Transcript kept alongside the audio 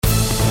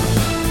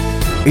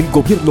El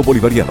gobierno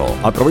bolivariano,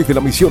 a través de la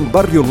misión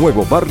Barrio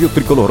Nuevo, Barrio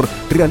Tricolor,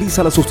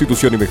 realiza la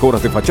sustitución y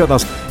mejoras de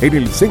fachadas en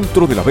el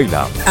centro de la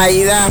Vela.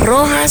 Aida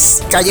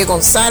Rojas, calle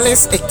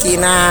González,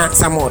 esquina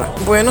Zamora.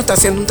 Bueno, está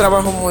haciendo un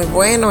trabajo muy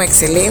bueno,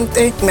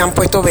 excelente. Me han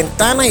puesto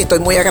ventanas y estoy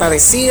muy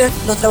agradecida.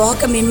 Los trabajos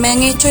que a mí me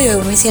han hecho,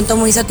 yo me siento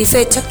muy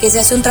satisfecha, que se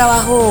hace un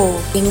trabajo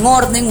en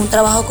orden, un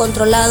trabajo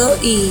controlado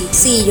y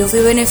sí, yo fui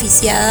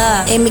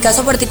beneficiada. En mi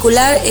caso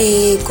particular,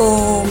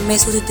 me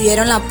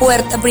sustituyeron la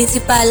puerta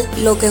principal,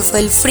 lo que fue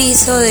el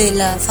friso de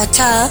la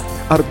fachada.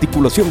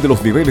 Articulación de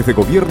los niveles de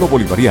gobierno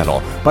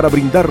bolivariano para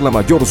brindar la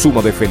mayor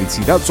suma de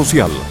felicidad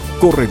social.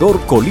 Corredor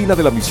Colina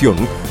de la Misión,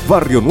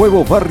 Barrio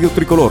Nuevo, Barrio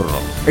Tricolor.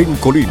 En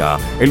Colina,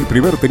 el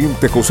primer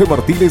teniente José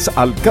Martínez,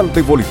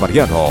 alcalde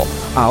bolivariano.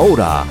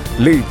 Ahora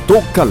le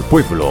toca al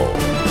pueblo.